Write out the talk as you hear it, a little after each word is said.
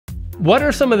What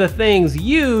are some of the things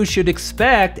you should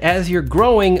expect as you're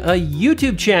growing a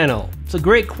YouTube channel? It's a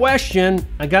great question.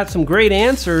 I got some great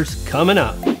answers coming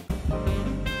up.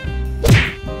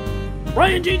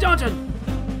 Brian G. Johnson.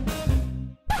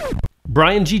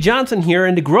 Brian G. Johnson here,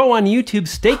 and to grow on YouTube,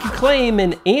 stake your claim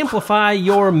and amplify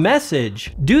your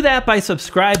message. Do that by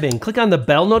subscribing. Click on the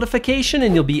bell notification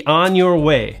and you'll be on your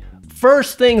way.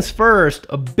 First things first,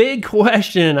 a big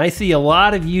question I see a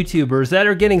lot of YouTubers that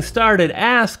are getting started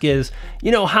ask is,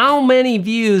 how many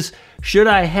views should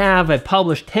I have? I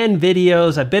published 10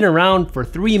 videos, I've been around for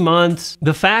 3 months.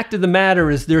 The fact of the matter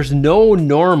is there's no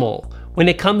normal when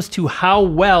it comes to how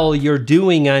well you're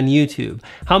doing on YouTube,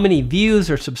 how many views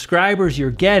or subscribers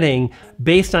you're getting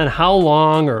based on how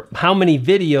long or how many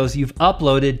videos you've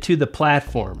uploaded to the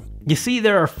platform. You see,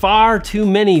 there are far too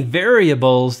many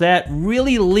variables that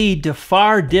really lead to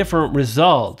far different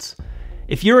results.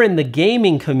 If you're in the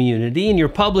gaming community and you're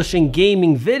publishing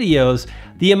gaming videos,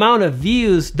 the amount of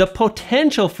views, the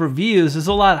potential for views is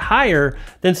a lot higher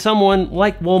than someone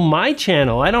like, my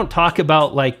channel. I don't talk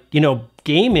about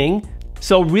gaming.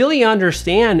 So really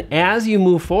understand as you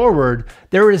move forward,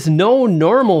 there is no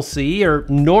normalcy or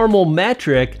normal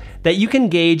metric that you can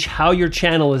gauge how your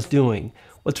channel is doing.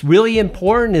 What's really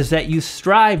important is that you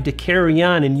strive to carry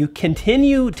on and you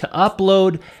continue to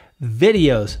upload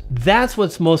videos. That's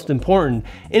what's most important.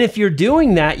 And if you're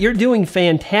doing that, you're doing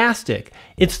fantastic.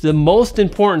 It's the most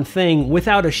important thing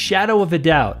without a shadow of a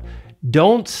doubt.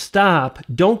 Don't stop.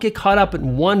 Don't get caught up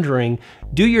in wondering.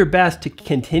 Do your best to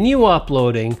continue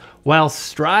uploading while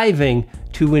striving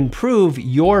to improve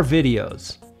your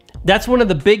videos. That's one of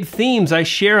the big themes I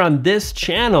share on this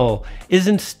channel, is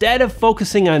instead of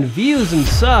focusing on views and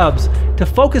subs, to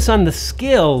focus on the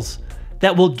skills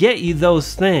that will get you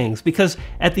those things. Because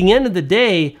at the end of the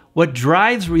day, what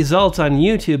drives results on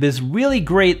YouTube is really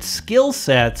great skill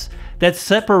sets that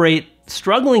separate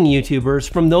struggling YouTubers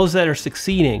from those that are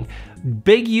succeeding.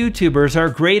 Big YouTubers are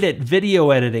great at video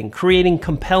editing, creating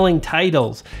compelling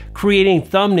titles, creating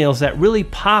thumbnails that really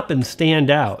pop and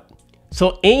stand out.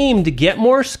 So aim to get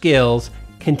more skills,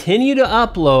 continue to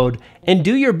upload, and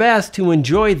do your best to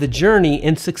enjoy the journey,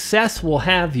 and success will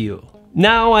have you.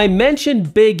 Now, I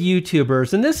mentioned big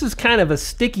YouTubers, and this is kind of a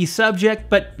sticky subject,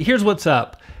 but here's what's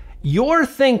up. Your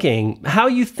thinking, how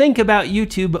you think about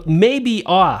YouTube, may be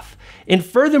off. And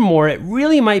furthermore, it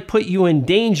really might put you in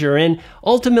danger and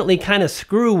ultimately kind of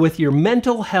screw with your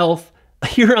mental health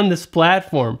here on this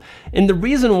platform. And the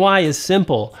reason why is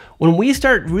simple. When we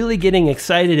start really getting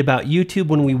excited about YouTube,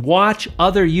 when we watch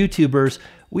other YouTubers,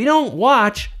 we don't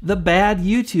watch the bad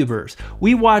YouTubers.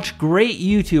 We watch great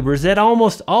YouTubers that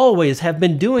almost always have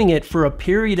been doing it for a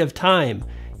period of time,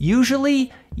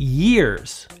 usually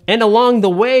years. And along the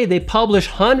way, they publish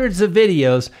hundreds of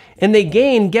videos and they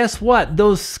gain, guess what?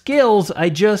 Those skills I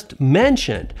just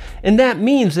mentioned. And that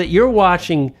means that you're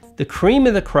watching the cream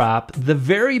of the crop, the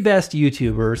very best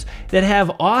YouTubers that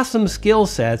have awesome skill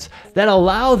sets that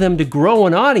allow them to grow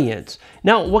an audience.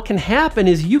 Now, what can happen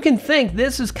is you can think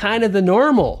this is kind of the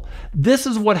normal. This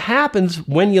is what happens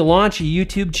when you launch a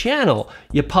YouTube channel.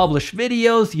 You publish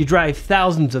videos, you drive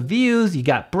thousands of views, you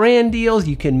got brand deals,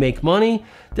 you can make money.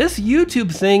 This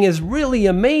YouTube thing is really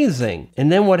amazing.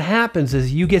 And then what happens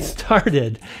is you get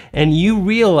started and you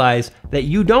realize that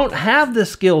you don't have the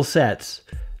skill sets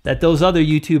that those other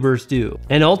YouTubers do.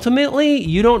 And ultimately,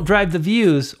 you don't drive the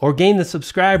views or gain the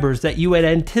subscribers that you had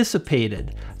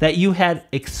anticipated, that you had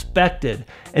expected.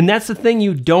 And that's the thing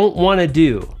you don't want to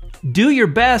do. Do your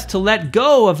best to let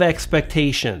go of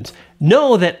expectations.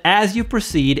 Know that as you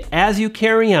proceed, as you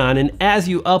carry on, and as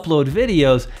you upload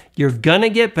videos, you're gonna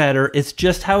get better. It's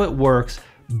just how it works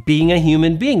being a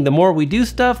human being. The more we do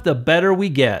stuff, the better we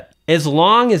get, as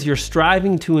long as you're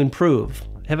striving to improve.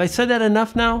 Have I said that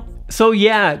enough now? So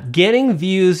yeah, getting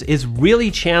views is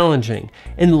really challenging,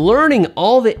 and learning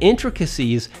all the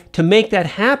intricacies to make that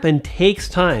happen takes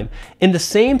time. And the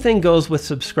same thing goes with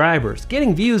subscribers.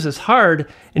 Getting views is hard,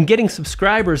 and getting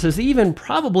subscribers is even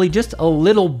probably just a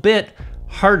little bit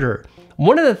harder.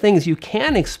 One of the things you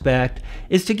can expect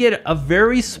is to get a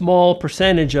very small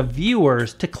percentage of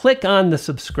viewers to click on the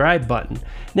subscribe button.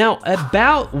 Now,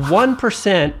 about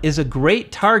 1% is a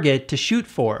great target to shoot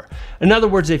for. In other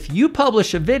words, if you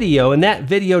publish a video and that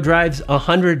video drives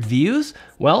 100 views,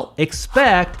 well,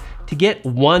 expect to get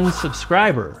 1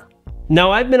 subscriber. Now,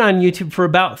 I've been on YouTube for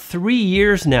about 3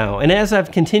 years now, and as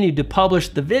I've continued to publish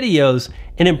the videos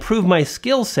and improve my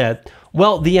skill set,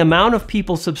 well, the amount of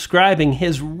people subscribing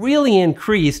has really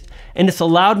increased, and it's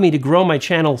allowed me to grow my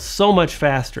channel so much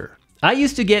faster. I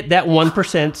used to get that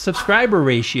 1% subscriber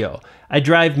ratio. I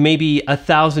drive maybe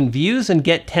 1,000 views and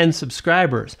get 10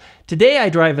 subscribers. Today I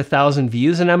drive 1,000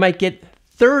 views and I might get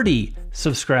 30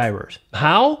 subscribers.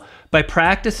 How? By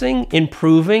practicing,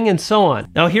 improving, and so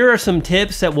on. Now here are some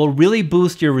tips that will really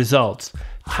boost your results.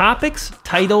 Topics,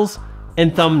 titles,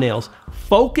 and thumbnails.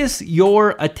 Focus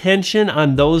your attention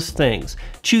on those things.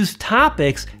 Choose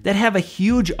topics that have a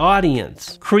huge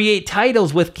audience. Create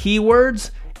titles with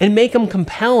keywords and make them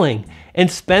compelling. And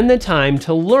spend the time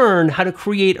to learn how to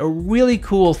create a really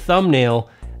cool thumbnail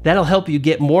that'll help you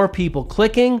get more people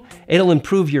clicking, it'll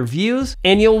improve your views,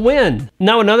 and you'll win.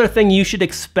 Now, another thing you should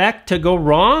expect to go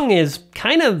wrong is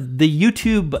kind of the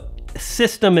YouTube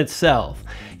system itself.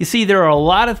 You see, there are a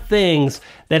lot of things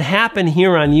that happen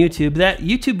here on YouTube that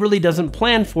YouTube really doesn't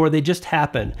plan for, they just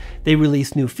happen. They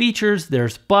release new features,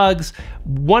 there's bugs.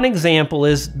 One example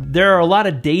is there are a lot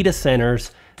of data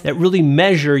centers that really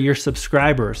measure your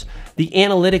subscribers. The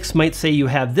analytics might say you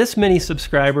have this many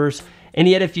subscribers, and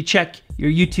yet if you check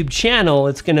your YouTube channel,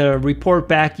 it's gonna report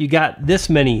back you got this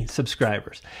many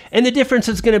subscribers. And the difference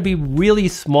is gonna be really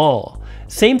small.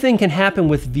 Same thing can happen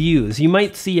with views. You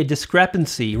might see a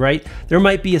discrepancy, right? There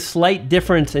might be a slight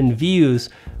difference in views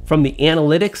from the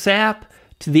analytics app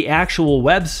to the actual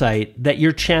website that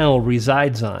your channel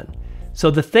resides on. So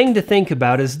the thing to think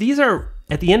about is these are,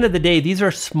 at the end of the day, these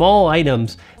are small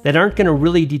items that aren't gonna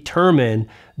really determine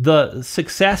the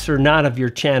success or not of your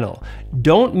channel.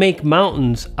 Don't make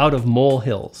mountains out of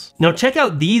molehills. Now check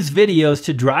out these videos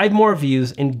to drive more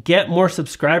views and get more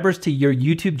subscribers to your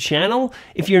YouTube channel.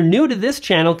 If you're new to this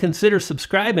channel, consider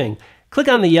subscribing. Click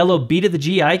on the yellow B to the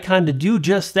G icon to do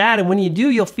just that, and when you do,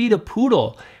 you'll feed a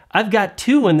poodle. I've got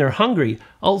 2 when they're hungry.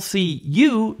 I'll see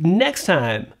you next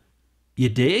time. You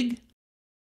dig?